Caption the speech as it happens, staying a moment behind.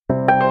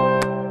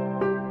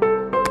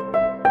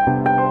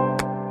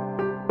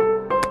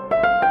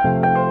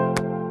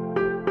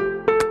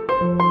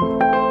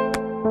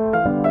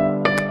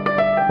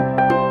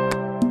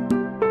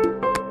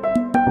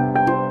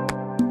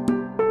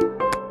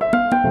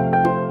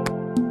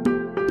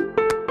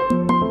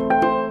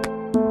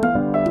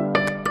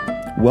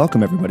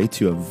Welcome, everybody,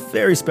 to a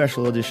very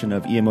special edition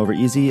of EM Over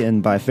Easy,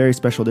 and by very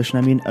special edition,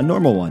 I mean a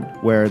normal one,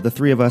 where the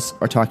three of us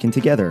are talking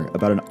together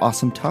about an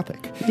awesome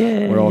topic.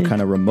 Yay. We're all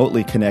kind of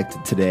remotely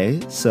connected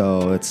today,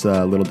 so it's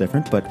a little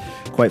different, but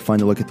quite fun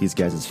to look at these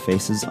guys'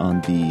 faces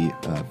on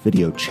the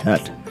video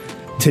chat.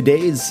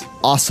 Today's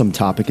awesome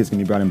topic is going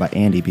to be brought in by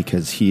Andy,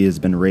 because he has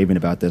been raving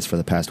about this for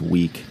the past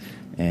week.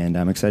 And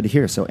I'm excited to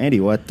hear. So, Andy,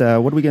 what are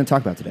we going to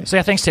talk about today?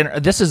 So, thanks, Tanner.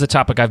 This is a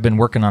topic I've been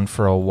working on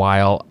for a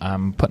while.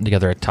 I'm putting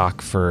together a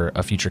talk for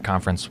a future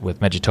conference with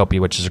Megitopia,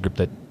 which is a group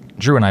that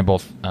Drew and I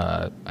both,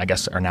 I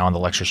guess, are now on the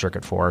lecture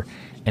circuit for.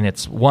 And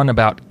it's one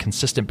about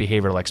consistent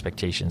behavioral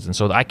expectations. And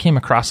so I came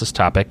across this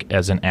topic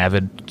as an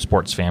avid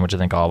sports fan, which I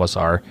think all of us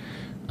are.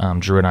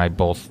 Drew and I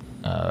both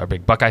are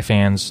big Buckeye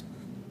fans.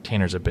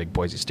 Tanner's a big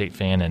Boise State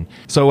fan, and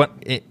so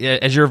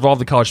as you're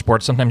involved in college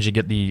sports, sometimes you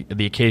get the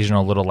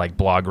occasional little like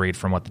blog read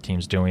from what the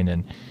team's doing,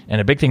 and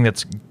a big thing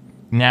that's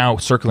now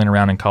circling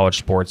around in college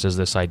sports is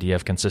this idea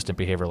of consistent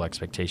behavioral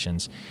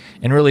expectations.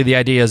 And really the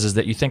idea is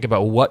that you think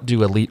about what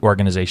do elite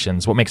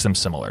organizations, what makes them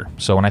similar.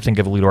 So when I think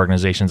of elite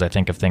organizations, I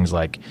think of things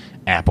like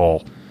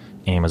Apple,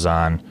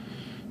 Amazon,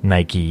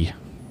 Nike,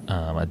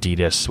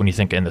 Adidas. When you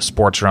think in the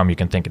sports realm, you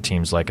can think of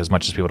teams like, as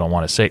much as people don't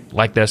want to say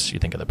like this, you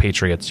think of the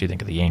Patriots, you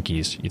think of the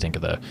Yankees, you think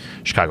of the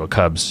Chicago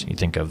Cubs, you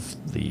think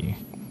of the...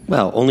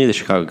 Well, only the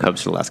Chicago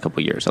Cubs for the last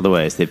couple of years.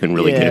 Otherwise, they've been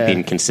really good at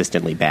being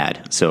consistently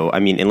bad. So, I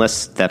mean,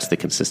 unless that's the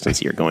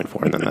consistency you're going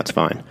for, then that's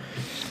fine.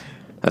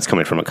 That's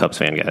coming from a Cubs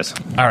fan, guys.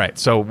 All right,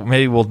 so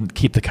maybe we'll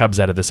keep the Cubs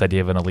out of this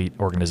idea of an elite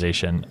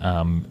organization.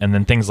 And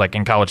then things like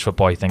in college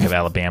football, you think of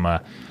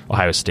Alabama,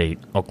 Ohio State,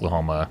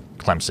 Oklahoma,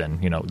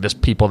 Clemson,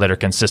 just people that are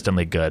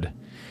consistently good.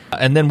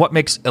 And then what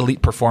makes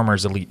elite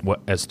performers elite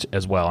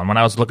as well? And when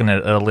I was looking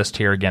at a list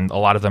here, again, a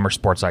lot of them are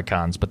sports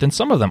icons, but then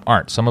some of them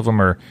aren't. Some of them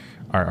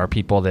are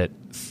people that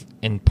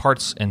in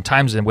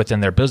times within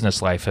their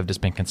business life have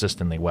just been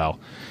consistently well.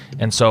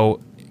 And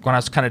so when I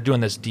was kind of doing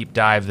this deep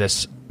dive,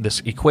 this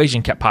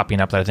equation kept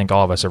popping up that I think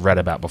all of us have read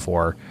about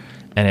before,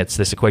 and it's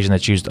this equation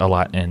that's used a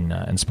lot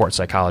in sports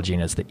psychology,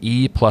 and it's the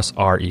E plus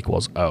R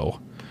equals O.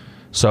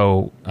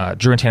 So,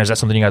 Drew and Tanner, is that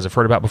something you guys have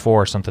heard about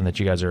before, or something that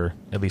you guys are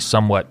at least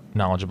somewhat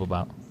knowledgeable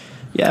about?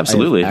 Yeah,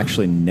 absolutely. I've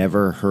actually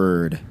never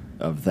heard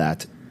of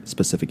that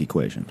specific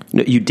equation.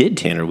 No, you did,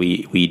 Tanner.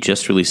 We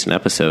just released an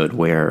episode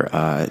where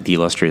the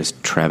illustrious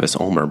Travis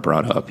Ulmer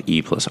brought up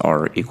E plus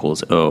R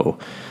equals O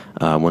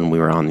when we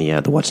were on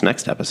the What's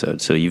Next episode.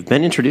 So you've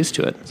been introduced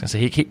to it. I was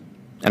going to say,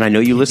 and I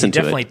know you listened to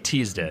it. He definitely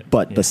teased it.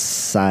 But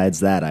besides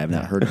that, I have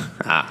not heard of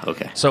it.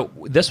 Okay. So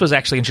this was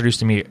actually introduced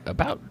to me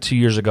about 2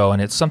 years ago,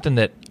 and it's something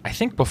that I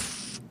think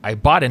I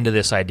bought into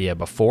this idea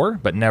before,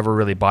 but never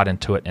really bought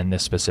into it in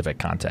this specific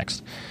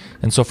context.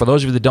 And so for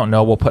those of you that don't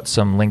know, we'll put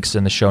some links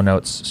in the show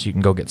notes so you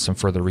can go get some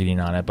further reading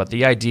on it. But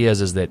the idea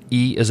is that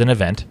E is an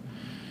event,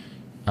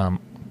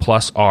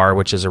 plus R,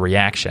 which is a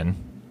reaction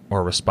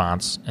or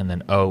response, and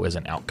then O is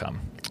an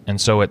outcome. And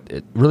so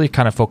it really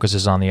kind of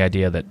focuses on the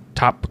idea that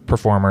top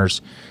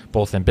performers,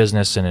 both in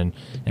business and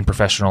in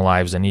professional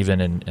lives, and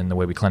even in the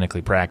way we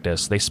clinically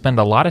practice, they spend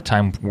a lot of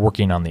time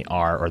working on the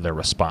R, or their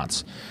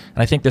response.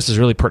 And I think this is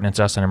really pertinent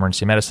to us in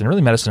emergency medicine,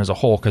 really medicine as a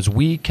whole, because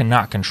we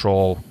cannot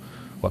control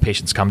what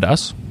patients come to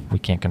us. We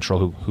can't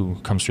control who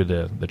comes through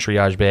the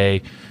triage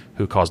bay,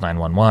 who calls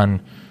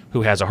 911,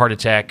 who has a heart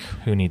attack,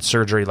 who needs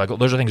surgery. Like,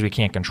 those are things we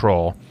can't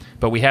control.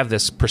 But we have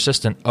this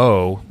persistent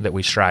O that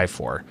we strive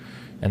for,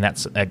 and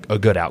that's a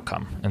good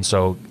outcome. And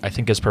so I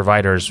think as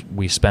providers,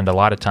 we spend a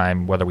lot of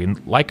time, whether we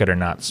like it or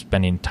not,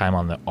 spending time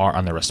on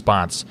the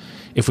response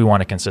if we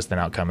want a consistent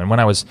outcome. And when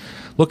I was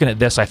looking at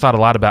this, I thought a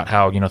lot about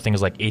how,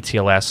 things like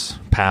ATLS,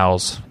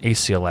 PALS,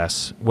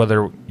 ACLS,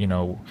 whether,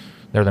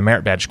 they're the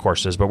merit badge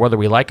courses, but whether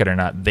we like it or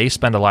not, they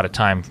spend a lot of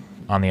time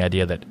on the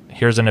idea that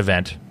here's an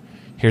event,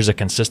 here's a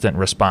consistent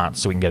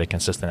response so we can get a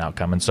consistent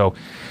outcome. And so,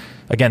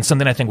 again,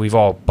 something I think we've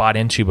all bought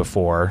into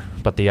before,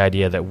 but the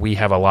idea that we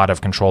have a lot of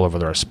control over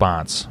the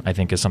response, I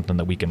think, is something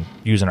that we can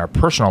use in our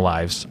personal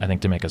lives, I think,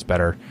 to make us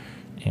better,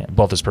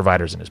 both as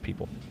providers and as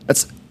people.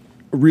 That's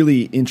a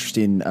really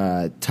interesting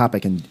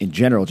topic in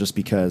general, just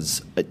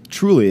because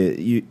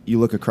truly you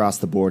look across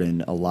the board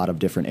in a lot of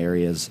different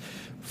areas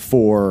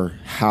for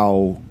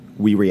how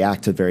we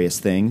react to various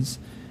things,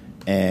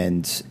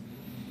 and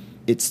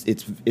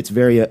it's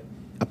very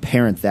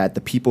apparent that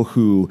the people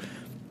who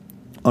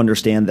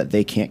understand that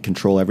they can't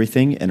control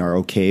everything and are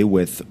okay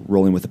with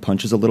rolling with the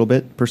punches a little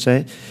bit, per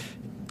se,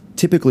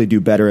 typically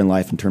do better in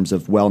life in terms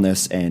of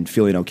wellness and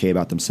feeling okay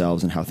about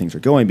themselves and how things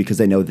are going, because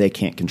they know they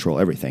can't control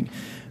everything.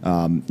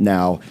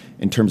 Now,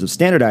 in terms of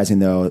standardizing,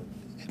 though,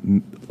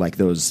 like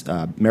those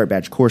merit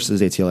badge courses,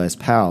 ATLS,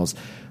 PALS,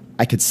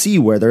 I could see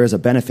where there is a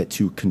benefit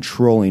to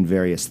controlling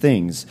various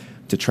things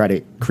to try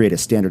to create a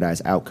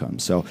standardized outcome.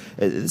 So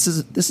this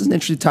is an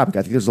interesting topic.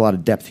 I think there's a lot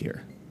of depth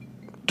here.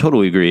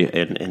 Totally agree,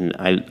 and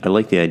I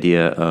like the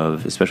idea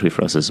of, especially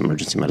for us as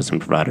emergency medicine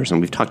providers,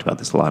 and we've talked about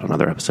this a lot on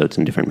other episodes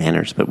in different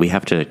manners, but we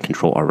have to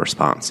control our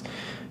response.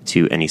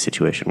 to any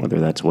situation, whether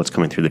that's what's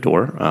coming through the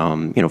door.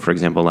 For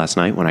example, last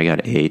night when I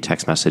got a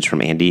text message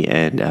from Andy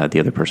and the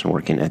other person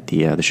working at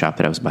the shop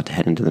that I was about to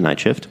head into the night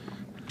shift,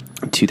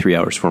 2-3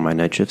 hours before my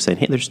night shift, saying,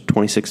 hey, there's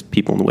 26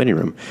 people in the waiting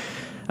room.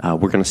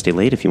 We're going to stay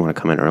late. If you want to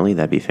come in early,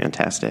 that'd be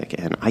fantastic.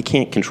 And I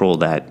can't control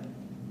that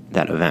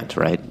event,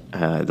 right?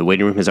 The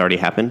waiting room has already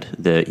happened.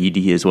 The ED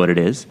is what it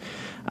is.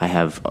 I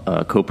have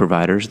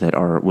co-providers that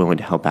are willing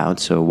to help out.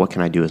 So what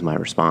can I do as my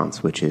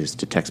response, which is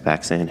to text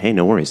back saying, hey,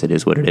 no worries. It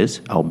is what it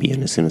is. I'll be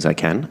in as soon as I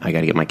can. I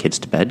got to get my kids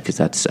to bed because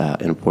that's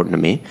important to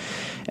me.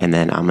 And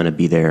then I'm going to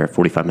be there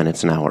 45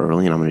 minutes, an hour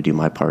early, and I'm going to do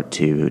my part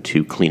to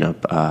clean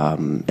up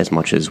as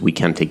much as we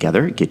can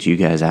together, get you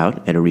guys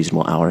out at a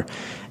reasonable hour,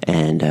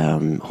 and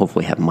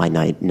hopefully have my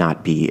night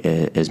not be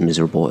as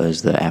miserable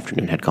as the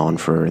afternoon had gone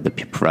for the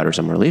providers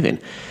I'm relieving.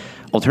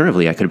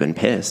 Alternatively, I could have been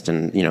pissed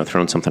and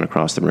thrown something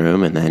across the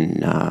room, and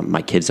then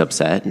my kid's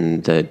upset,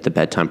 and the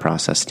bedtime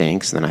process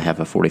stinks. And then I have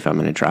a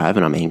 45-minute drive,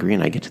 and I'm angry,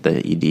 and I get to the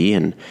ED,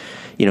 and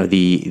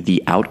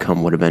the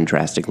outcome would have been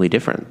drastically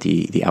different.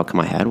 The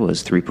outcome I had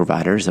was 3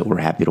 providers that were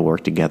happy to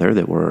work together,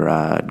 that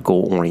were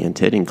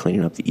goal-oriented in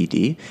cleaning up the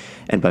ED.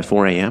 And by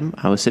 4 a.m.,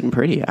 I was sitting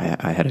pretty.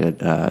 I had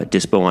a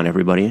dispo on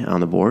everybody on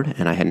the board,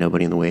 and I had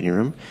nobody in the waiting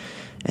room.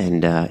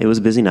 And it was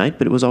a busy night,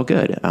 but it was all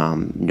good.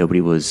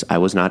 I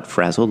was not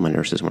frazzled. My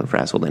nurses weren't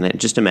frazzled. And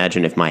just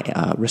imagine if my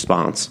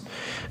response,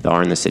 the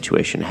R in this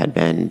situation, had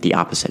been the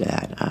opposite of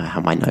that,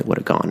 how my night would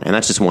have gone. And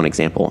that's just one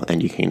example.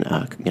 And you can,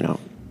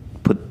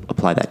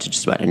 apply that to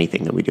just about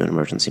anything that we do in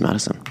emergency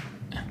medicine.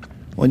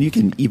 Well, and you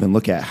can even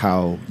look at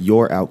how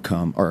your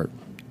outcome or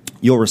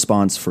your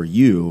response for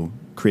you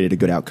created a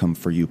good outcome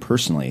for you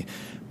personally.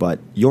 But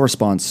your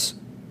response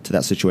to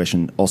that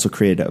situation also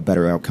created a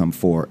better outcome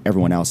for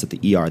everyone else at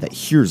the ER that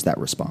hears that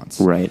response.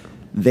 Right.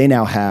 They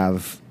now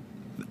have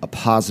a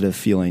positive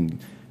feeling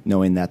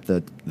knowing that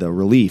the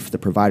relief, the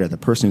provider, the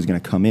person who's going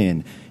to come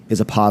in is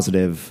a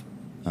positive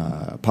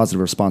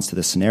response to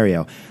this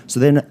scenario. So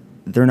then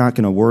they're not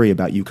going to worry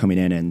about you coming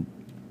in and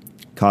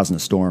causing a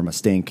storm, a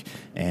stink,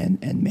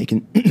 and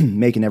making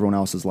making everyone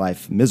else's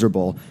life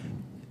miserable,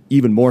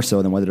 even more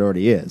so than what it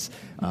already is.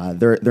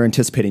 They're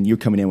anticipating you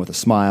coming in with a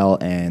smile,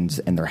 and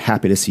they're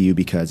happy to see you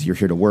because you're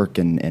here to work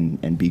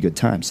and be good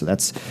time. So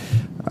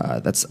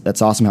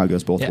that's awesome how it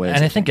goes both ways.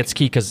 And I think it's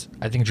key because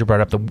I think you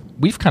brought up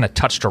we've kind of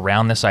touched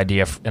around this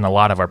idea in a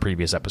lot of our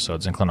previous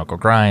episodes in Clinical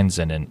Grinds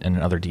and in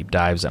other deep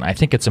dives. And I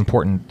think it's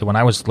important that when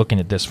I was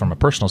looking at this from a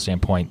personal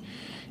standpoint,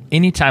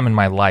 any time in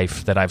my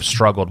life that I've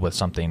struggled with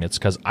something, it's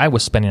because I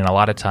was spending a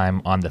lot of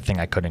time on the thing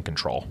I couldn't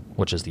control,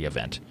 which is the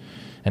event.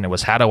 And it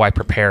was, how do I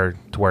prepare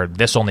to where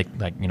this only,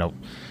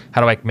 how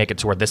do I make it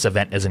to where this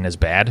event isn't as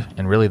bad?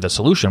 And really the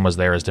solution was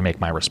there is to make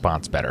my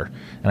response better.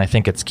 And I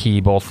think it's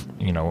key both,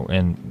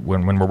 in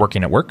when we're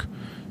working at work,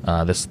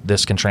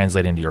 this can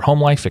translate into your home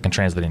life. It can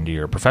translate into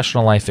your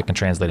professional life. It can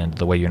translate into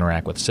the way you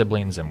interact with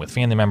siblings and with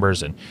family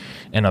members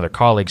and other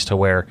colleagues, to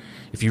where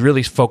if you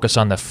really focus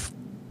on the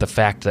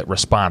fact that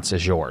response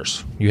is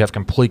yours, you have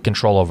complete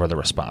control over the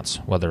response,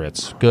 whether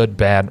it's good,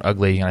 bad,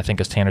 ugly. And I think,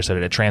 as Tanner said,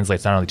 it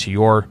translates not only to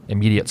your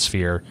immediate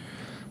sphere,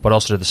 but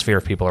also to the sphere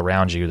of people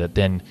around you, that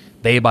then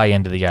they buy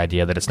into the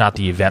idea that it's not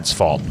the event's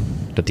fault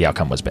that the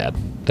outcome was bad,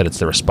 that it's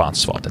the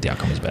response's fault that the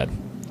outcome was bad.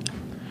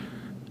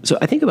 So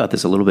I think about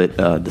this a little bit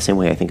the same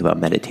way I think about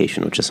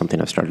meditation, which is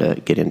something I've started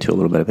to get into a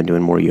little bit. I've been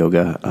doing more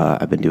yoga.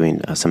 I've been doing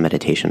some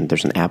meditation.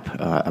 There's an app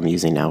I'm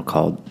using now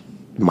called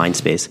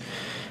Mindspace.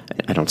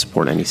 I don't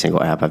support any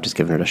single app. I've just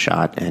given it a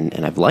shot,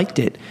 and I've liked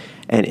it.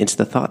 And it's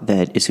the thought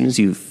that as soon as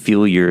you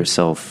feel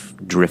yourself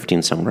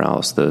drifting somewhere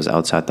else, those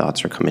outside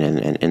thoughts are coming in.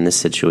 And in this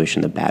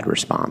situation, the bad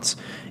response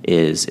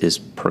is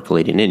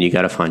percolating in. You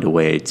got to find a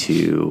way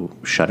to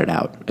shut it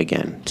out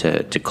again,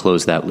 to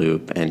close that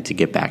loop and to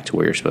get back to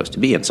where you're supposed to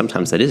be. And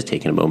sometimes that is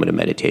taking a moment of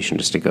meditation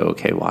just to go,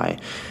 okay, why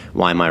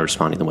am I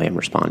responding the way I'm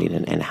responding,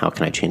 and how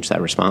can I change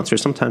that response? Or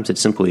sometimes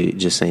it's simply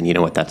just saying, you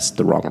know what, that's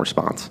the wrong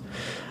response.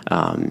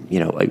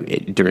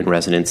 During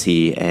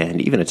residency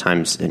and even at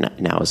times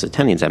now as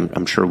attendings,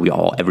 I'm sure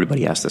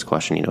everybody asks this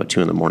question, at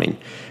 2 a.m.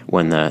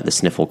 when the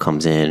sniffle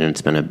comes in and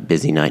it's been a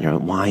busy night. You're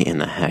like, why in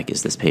the heck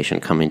is this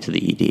patient coming to the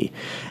ED?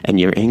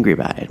 And you're angry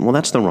about it. Well,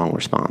 that's the wrong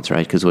response,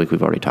 right? Because like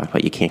we've already talked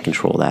about, you can't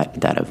control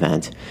that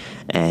event,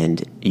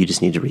 and you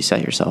just need to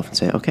reset yourself and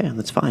say, okay,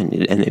 that's fine.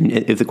 And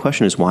if the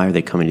question is, why are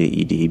they coming to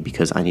the ED?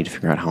 Because I need to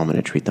figure out how I'm going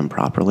to treat them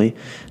properly.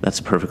 That's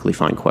a perfectly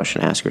fine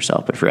question to ask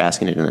yourself. But if you're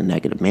asking it in a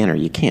negative manner,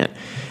 you can't.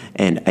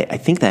 And I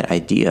think that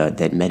idea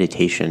that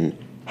meditation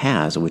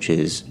has, which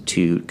is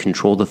to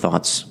control the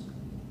thoughts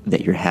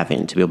that you're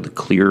having, to be able to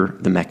clear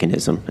the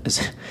mechanism,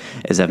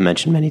 as I've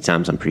mentioned many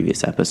times on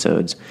previous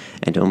episodes,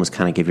 and to almost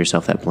kind of give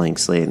yourself that blank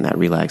slate and that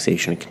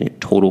relaxation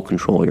and total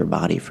control of your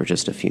body for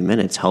just a few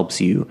minutes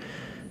helps you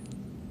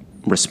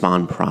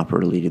respond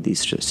properly to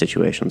these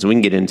situations. We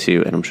can get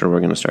into, and I'm sure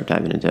we're going to start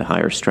diving into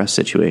higher stress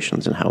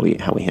situations and how we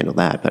handle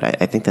that. But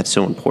I think that's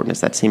so important.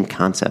 It's that same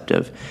concept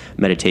of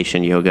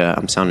meditation, yoga.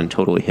 I'm sounding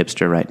totally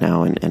hipster right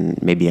now,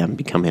 and maybe I'm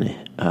becoming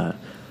a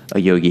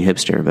yogi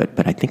hipster,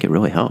 but I think it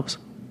really helps.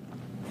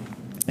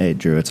 Hey,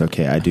 Drew, it's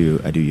okay. I do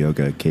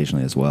yoga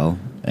occasionally as well,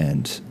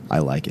 and I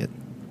like it.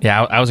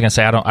 Yeah, I was going to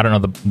say I don't know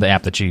the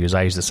app that you use.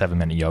 I use the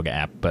 7-Minute Yoga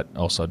app, but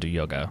also do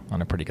yoga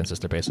on a pretty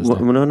consistent basis. Well,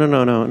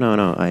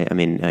 no. I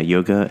mean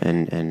yoga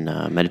and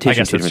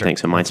meditation, two different things.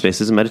 So Mindspace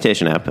is a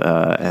meditation app,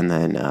 and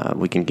then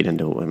we can get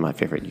into one of my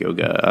favorite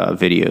yoga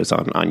videos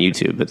on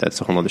YouTube. But that's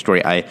a whole other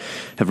story. I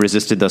have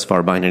resisted thus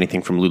far buying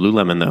anything from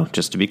Lululemon, though.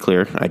 Just to be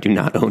clear, I do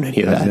not own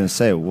any of that. I was going to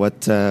say,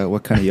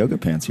 what kind of yoga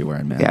pants are you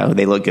wearing, man? Yeah,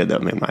 they look good though.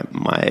 I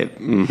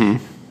mean,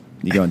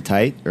 You going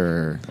tight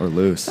or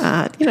loose?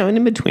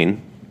 In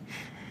between.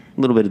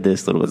 A little bit of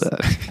this, a little bit of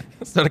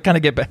that. So to kind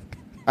of get back,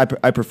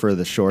 I prefer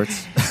the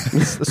shorts.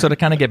 So to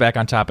kind of get back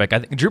on topic, I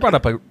think Drew brought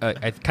up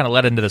I kind of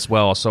led into this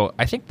well. So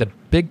I think the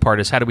big part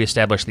is how do we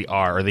establish the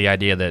R, or the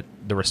idea that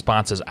the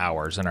response is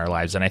ours in our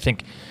lives. And I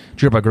think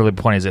Drew brought up a really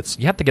good point is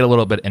you have to get a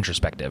little bit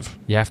introspective.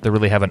 You have to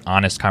really have an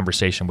honest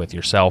conversation with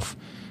yourself,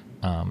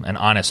 an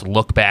honest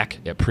look back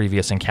at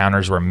previous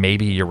encounters where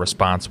maybe your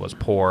response was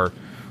poor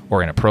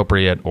or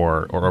inappropriate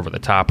or over the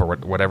top or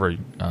whatever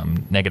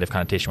negative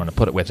connotation you want to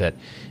put it with it.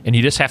 And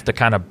you just have to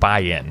kind of buy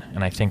in.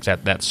 And I think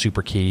that's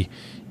super key.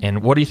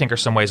 And what do you think are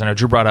some ways? I know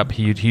Drew brought up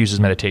he uses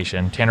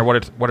meditation. Tanner,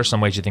 what are some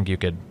ways you think you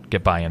could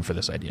get buy-in for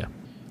this idea?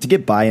 To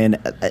get buy-in,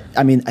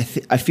 I mean, I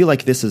feel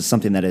like this is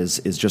something that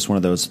is just one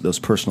of those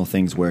personal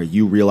things where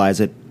you realize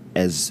it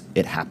as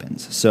it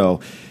happens. So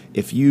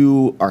if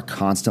you are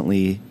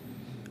constantly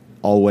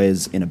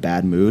always in a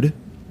bad mood,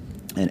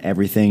 and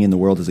everything in the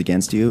world is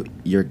against you,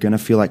 you're going to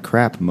feel like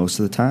crap most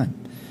of the time.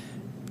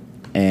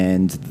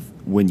 And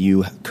when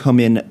you come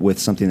in with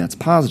something that's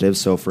positive,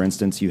 so for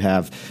instance, you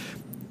have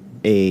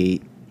an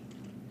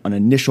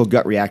initial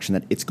gut reaction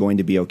that it's going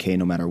to be okay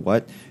no matter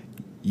what,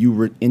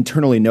 you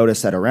internally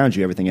notice that around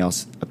you, everything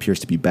else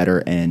appears to be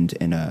better and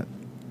in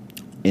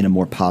a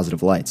more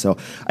positive light. So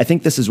I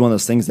think this is one of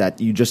those things that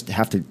you just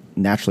have to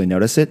naturally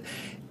notice it.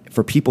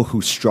 For people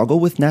who struggle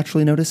with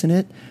naturally noticing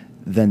it,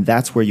 then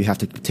that's where you have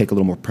to take a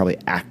little more probably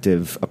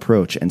active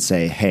approach and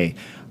say, hey,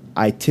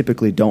 I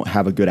typically don't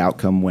have a good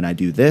outcome when I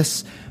do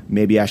this.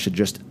 Maybe I should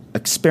just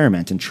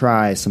experiment and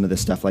try some of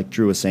this stuff like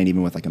Drew was saying,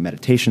 even with like a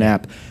meditation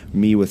app,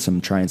 me with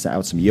trying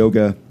out some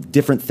yoga,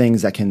 different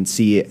things that can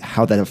see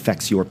how that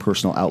affects your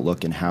personal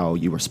outlook and how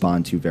you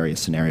respond to various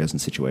scenarios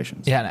and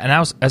situations. Yeah, and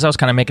as I was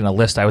kind of making a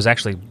list,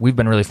 we've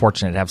been really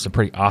fortunate to have some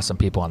pretty awesome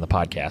people on the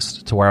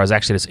podcast to where I was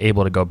actually just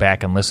able to go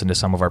back and listen to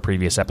some of our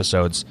previous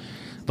episodes,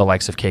 the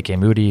likes of KK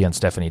Moody and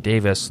Stephanie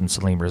Davis and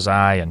Salim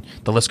Rizai, and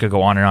the list could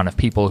go on and on of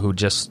people who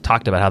just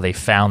talked about how they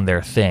found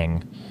their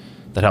thing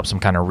that helps them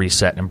kind of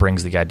reset and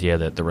brings the idea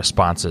that the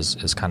response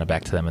is kind of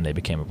back to them and they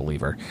became a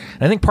believer.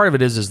 And I think part of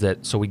it is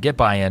that so we get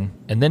buy-in,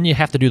 and then you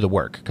have to do the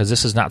work, because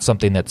this is not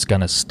something that's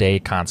going to stay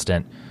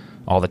constant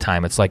all the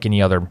time. It's like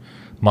any other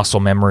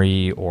muscle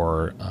memory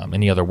or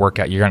any other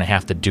workout. You're going to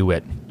have to do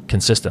it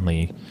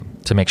consistently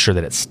to make sure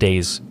that it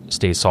stays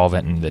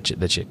solvent and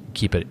that you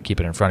keep it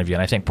in front of you.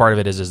 And I think part of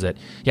it is that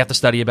you have to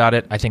study about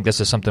it. I think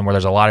this is something where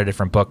there's a lot of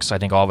different books. I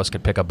think all of us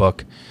could pick a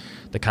book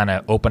that kind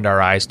of opened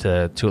our eyes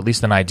to at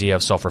least an idea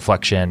of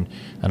self-reflection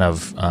and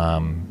of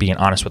being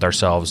honest with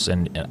ourselves.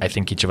 And I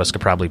think each of us could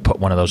probably put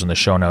one of those in the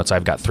show notes.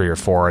 I've got 3 or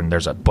 4, and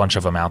there's a bunch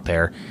of them out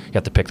there. You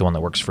have to pick the one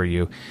that works for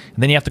you.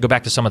 And then you have to go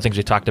back to some of the things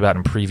we talked about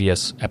in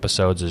previous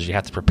episodes is you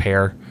have to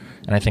prepare.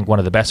 And I think one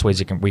of the best ways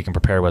we can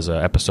prepare was an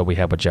episode we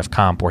had with Jeff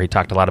Comp where he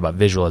talked a lot about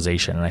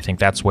visualization. And I think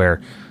that's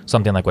where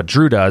something like what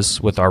Drew does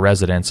with our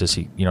residents is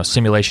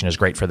simulation is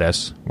great for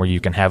this, where you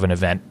can have an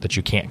event that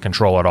you can't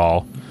control at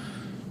all,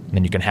 and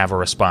then you can have a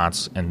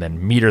response and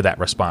then meter that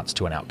response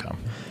to an outcome.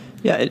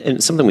 Yeah,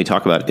 and something we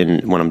talk about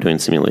when I'm doing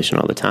simulation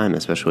all the time,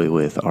 especially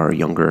with our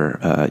younger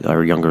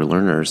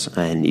learners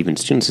and even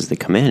students as they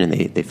come in and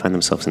they find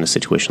themselves in a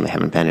situation they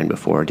haven't been in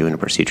before, doing a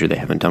procedure they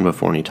haven't done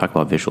before, and you talk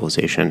about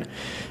visualization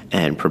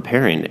and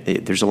preparing.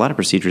 There's a lot of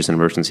procedures in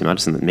emergency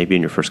medicine that maybe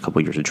in your first couple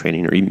of years of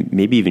training or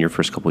maybe even your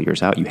first couple of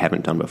years out you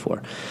haven't done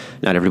before.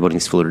 Not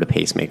everybody's floated a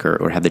pacemaker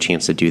or had the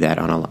chance to do that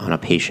on a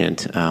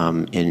patient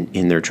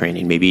in their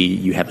training. Maybe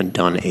you haven't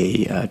done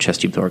a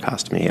chest tube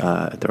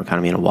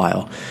thoracotomy in a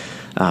while.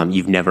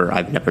 I've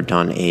never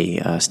done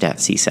a stat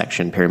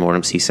C-section,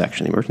 perimortem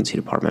C-section in the emergency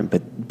department,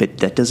 but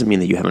that doesn't mean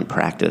that you haven't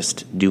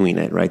practiced doing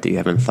it, right? That you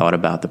haven't thought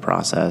about the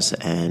process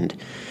and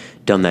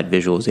done that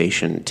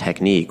visualization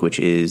technique, which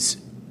is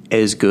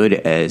as good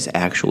as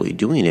actually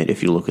doing it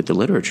if you look at the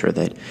literature,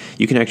 that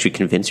you can actually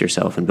convince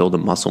yourself and build a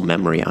muscle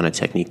memory on a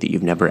technique that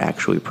you've never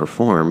actually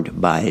performed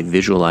by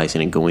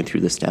visualizing and going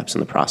through the steps in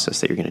the process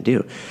that you're going to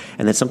do.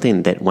 And that's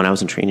something that when I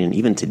was in training,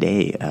 even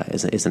today,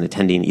 as an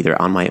attending either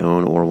on my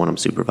own or when I'm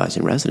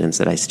supervising residents,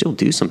 that I still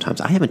do sometimes.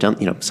 I haven't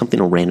done, something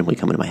will randomly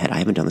come into my head. I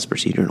haven't done this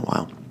procedure in a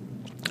while.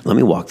 Let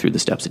me walk through the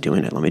steps of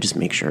doing it. Let me just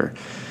make sure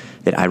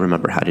that I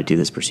remember how to do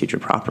this procedure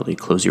properly.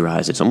 Close your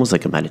eyes. It's almost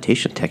like a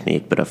meditation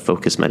technique, but a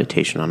focused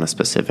meditation on a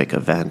specific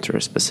event or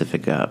a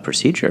specific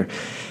procedure.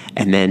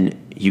 And then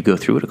you go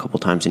through it a couple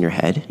times in your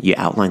head, you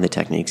outline the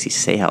techniques, you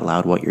say out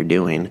loud what you're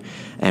doing,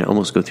 and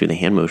almost go through the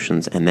hand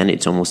motions, and then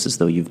it's almost as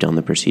though you've done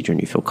the procedure and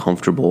you feel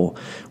comfortable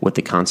with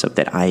the concept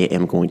that I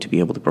am going to be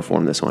able to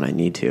perform this when I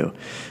need to.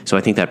 So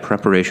I think that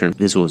preparation and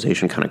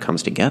visualization kind of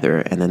comes together,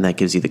 and then that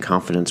gives you the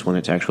confidence when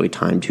it's actually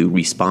time to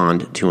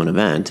respond to an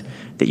event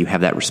that you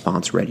have that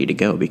response ready to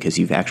go because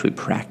you've actually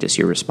practiced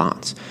your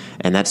response.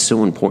 And that's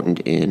so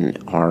important in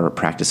our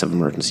practice of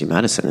emergency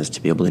medicine, is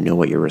to be able to know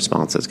what your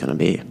response is going to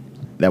be.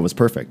 That was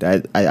perfect.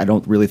 I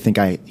don't really think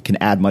I can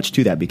add much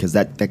to that because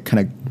that kind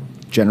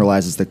of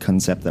generalizes the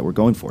concept that we're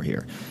going for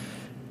here.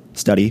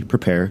 Study,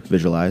 prepare,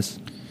 visualize,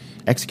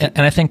 execute.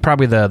 And I think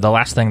probably the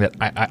last thing that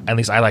at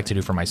least I like to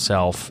do for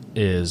myself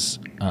is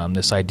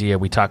this idea.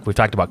 We've talked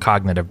about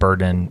cognitive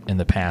burden in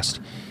the past,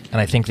 and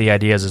I think the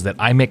idea is that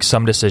I make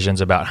some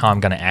decisions about how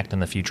I'm going to act in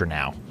the future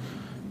now.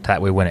 That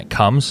way when it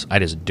comes, I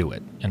just do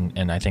it.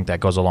 And I think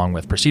that goes along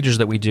with procedures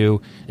that we do.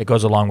 It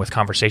goes along with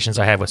conversations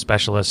I have with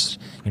specialists.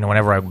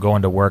 Whenever I go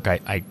into work,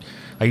 I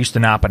used to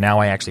not, but now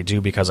I actually do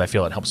because I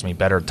feel it helps me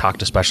better talk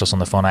to specialists on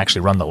the phone. I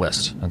actually run the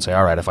list and say,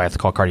 all right, if I have to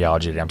call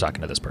cardiology today, I'm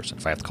talking to this person.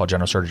 If I have to call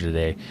general surgery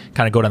today,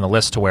 kind of go down the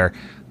list to where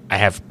I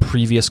have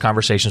previous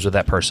conversations with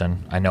that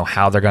person. I know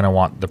how they're going to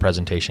want the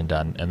presentation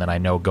done. And then I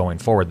know going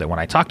forward that when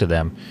I talk to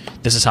them,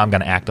 this is how I'm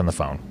going to act on the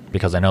phone,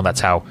 because I know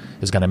that's how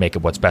is going to make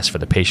it what's best for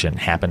the patient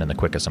happen in the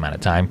quickest amount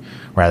of time,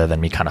 rather than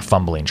me kind of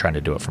fumbling trying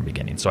to do it from the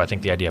beginning. So I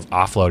think the idea of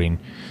offloading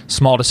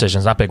small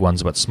decisions, not big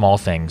ones, but small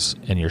things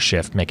in your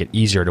shift, make it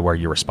easier to where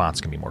your response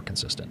can be more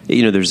consistent.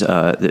 There's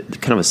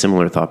kind of a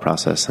similar thought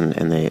process,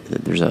 and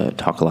there's a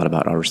talk a lot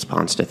about our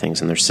response to things,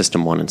 and there's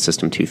System 1 and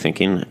System 2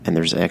 thinking, and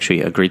there's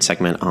actually a great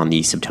segment on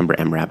the September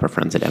MRAP, our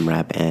friends at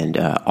MRAP, and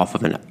off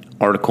of an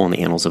article in the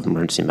Annals of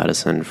Emergency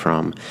Medicine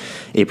from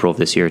April of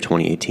this year,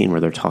 2018,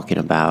 where they're talking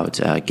about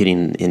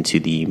getting into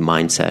the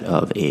mindset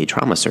of a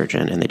trauma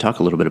surgeon, and they talk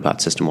a little bit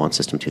about System 1,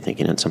 System 2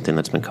 thinking, and something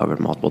that's been covered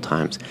multiple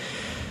times.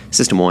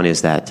 System 1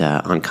 is that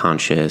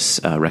unconscious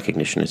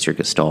recognition. It's your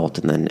gestalt,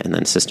 and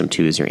then System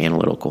 2 is your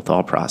analytical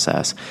thought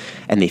process,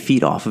 and they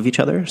feed off of each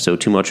other. So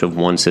too much of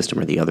one system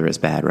or the other is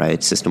bad,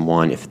 right? System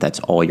 1, if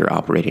that's all you're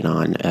operating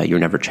on, you're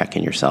never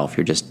checking yourself.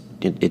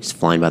 It's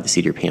flying by the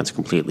seat of your pants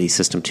completely.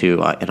 System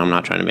 2, and I'm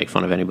not trying to make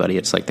fun of anybody,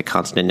 it's like the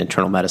constant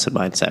internal medicine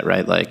mindset,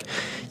 right? Like,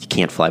 you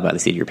can't fly by the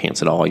seat of your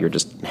pants at all. You're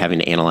just having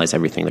to analyze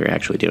everything they're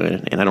actually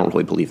doing. And I don't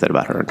really believe that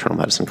about our internal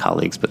medicine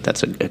colleagues, but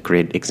that's a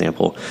great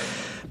example.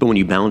 But when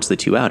you balance the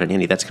two out, and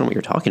Andy, that's kind of what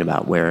you're talking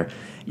about, where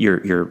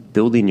you're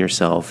building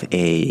yourself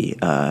a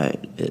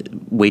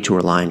way to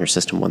rely on your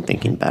System 1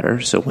 thinking better.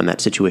 So when that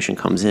situation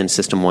comes in,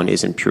 System 1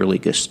 isn't purely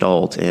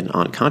gestalt and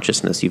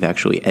unconsciousness. You've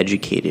actually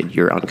educated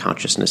your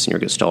unconsciousness and your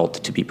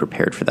gestalt to be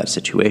prepared for that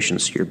situation.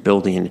 So you're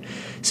building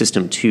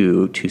System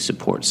 2 to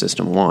support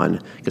System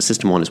 1, because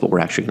System 1 is what we're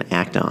actually going to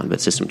act on, but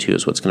System 2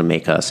 is what's going to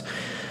make us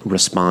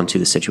respond to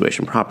the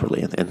situation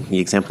properly. And the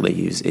example they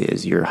use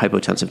is your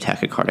hypotensive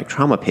tachycardic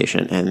trauma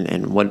patient,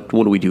 and what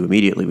do we do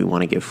immediately? We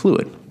want to give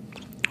fluid.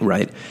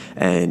 Right.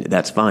 And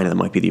that's fine. And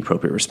that might be the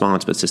appropriate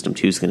response. But System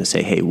 2 is going to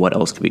say, hey, what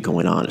else could be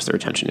going on? Is there a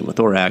tension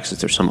pneumothorax?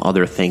 Is there some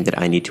other thing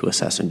that I need to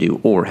assess and do?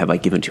 Or have I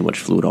given too much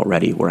fluid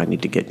already where I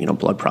need to get,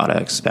 blood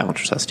products, balance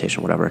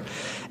resuscitation, whatever?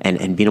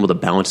 And being able to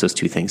balance those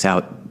two things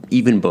out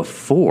even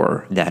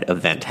before that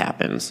event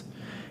happens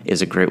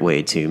is a great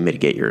way to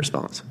mitigate your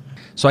response.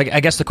 So I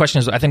guess the question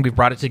is, I think we've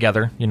brought it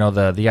together,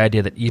 the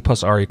idea that E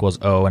plus R equals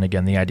O, and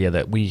again, the idea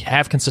that we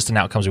have consistent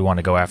outcomes we want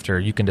to go after.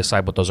 You can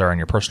decide what those are in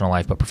your personal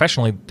life, but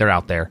professionally, they're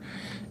out there.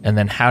 And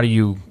then how do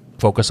you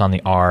focus on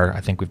the R?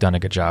 I think we've done a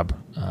good job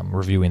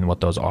reviewing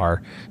what those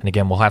are. And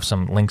again, we'll have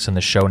some links in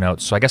the show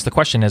notes. So I guess the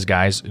question is,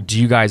 guys,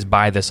 do you guys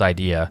buy this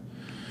idea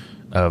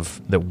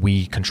of that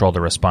we control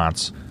the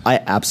response? I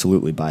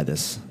absolutely buy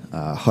this,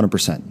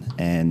 100%.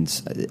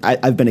 And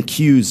I've been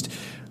accused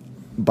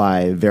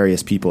by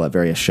various people at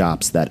various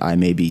shops that I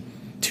may be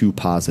too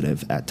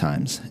positive at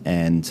times.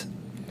 And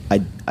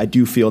I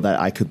do feel that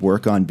I could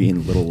work on being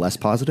a little less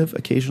positive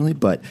occasionally,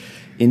 but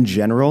in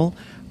general,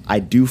 I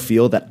do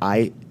feel that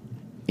I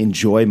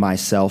enjoy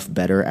myself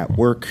better at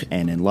work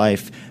and in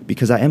life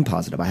because I am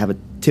positive. I have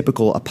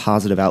a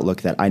positive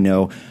outlook that I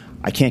know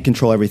I can't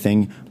control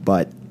everything,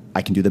 but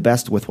I can do the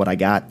best with what I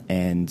got,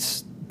 and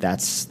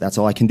that's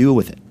all I can do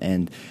with it.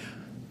 And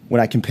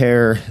when I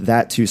compare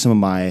that to some of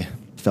my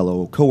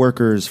fellow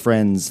coworkers,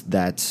 friends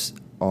that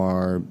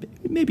are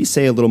maybe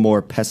say a little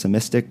more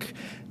pessimistic,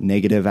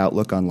 negative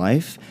outlook on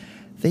life,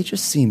 they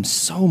just seem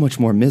so much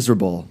more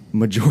miserable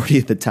majority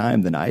of the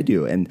time than I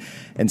do. And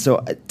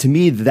so to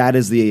me, that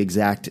is the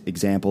exact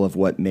example of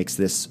what makes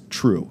this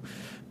true,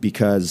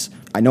 because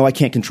I know I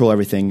can't control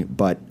everything,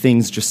 but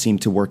things just seem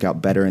to work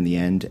out better in the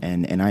end,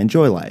 and I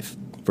enjoy life.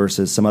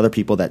 Versus some other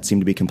people that seem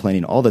to be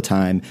complaining all the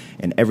time,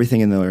 and everything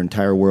in their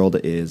entire world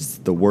is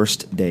the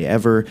worst day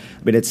ever.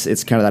 But it's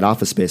kind of that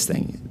Office Space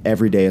thing.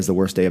 Every day is the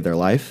worst day of their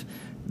life.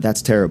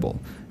 That's terrible.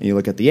 And you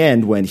look at the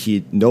end when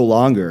he no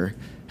longer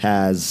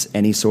has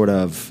any sort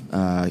of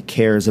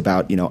cares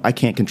about, I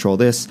can't control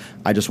this.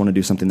 I just want to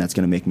do something that's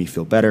going to make me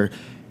feel better.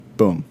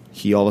 boom,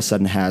 he all of a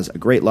sudden has a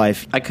great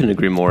life. I couldn't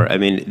agree more. I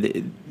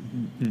mean,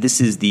 this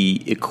is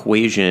the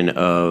equation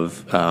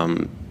of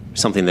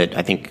something that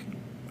I think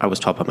I was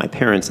taught by my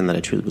parents and that I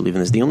truly believe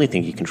in. Is the only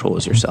thing you control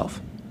is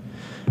yourself.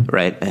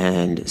 Right.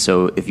 And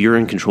so if you're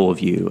in control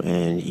of you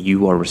and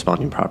you are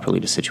responding properly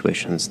to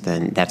situations,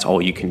 then that's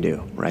all you can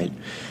do. Right.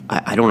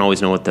 I don't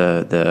always know what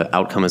the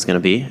outcome is going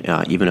to be,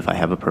 even if I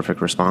have a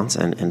perfect response.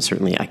 And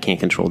certainly I can't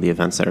control the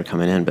events that are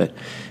coming in. But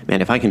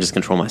man, if I can just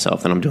control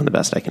myself, then I'm doing the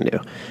best I can do.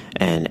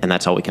 And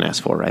that's all we can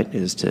ask for, right,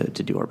 is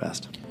to do our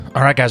best.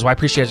 All right, guys. Well, I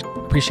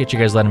appreciate you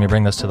guys letting me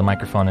bring this to the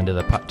microphone and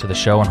to the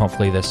show, and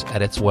hopefully this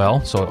edits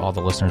well, so all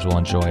the listeners will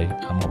enjoy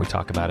what we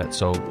talk about it.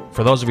 So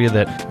for those of you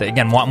that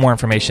again want more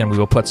information, we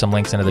will put some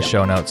links into the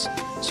show notes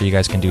so you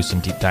guys can do some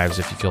deep dives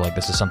if you feel like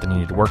this is something you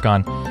need to work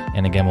on.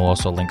 And again, we'll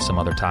also link some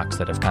other talks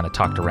that have kind of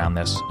talked around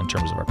this in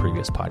terms of our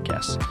previous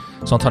podcasts.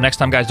 So until next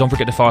time, guys, don't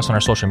forget to follow us on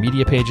our social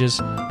media pages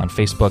on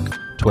Facebook,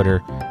 Twitter,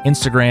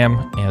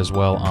 Instagram, as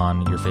well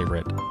on your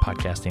favorite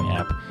podcasting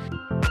app.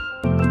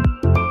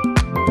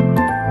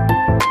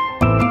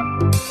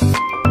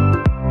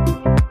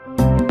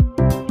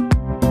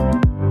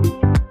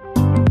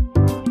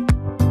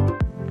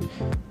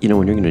 You know,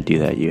 when you're going to do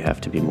that, you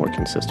have to be more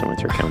consistent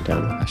with your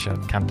countdown. I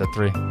should count to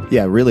 3.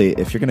 Yeah, really,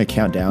 if you're going to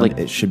count down,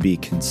 it should be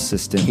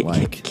consistent,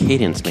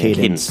 cadence, man.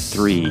 Cadence.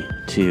 3,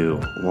 2,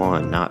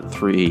 1, not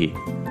 3,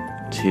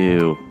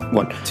 2,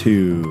 1.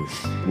 2,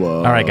 1.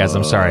 All right, guys,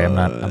 I'm sorry.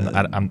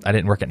 I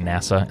didn't work at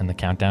NASA in the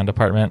countdown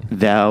department.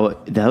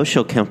 Thou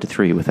shalt count to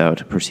 3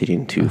 without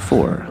proceeding to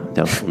 4.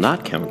 Thou shalt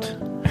not count.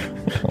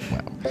 Oh,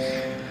 wow.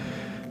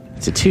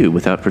 To 2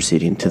 without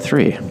proceeding to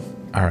 3.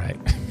 All right.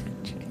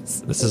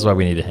 This is why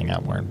we need to hang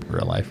out more in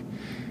real life.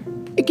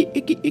 Icky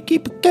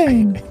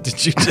gang.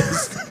 Did you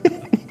just...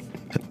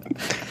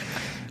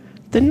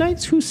 The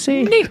knights who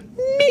say...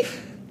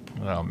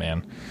 Oh,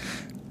 man.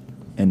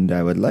 And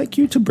I would like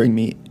you to bring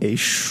me a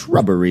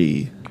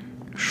shrubbery.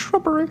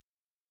 Shrubbery.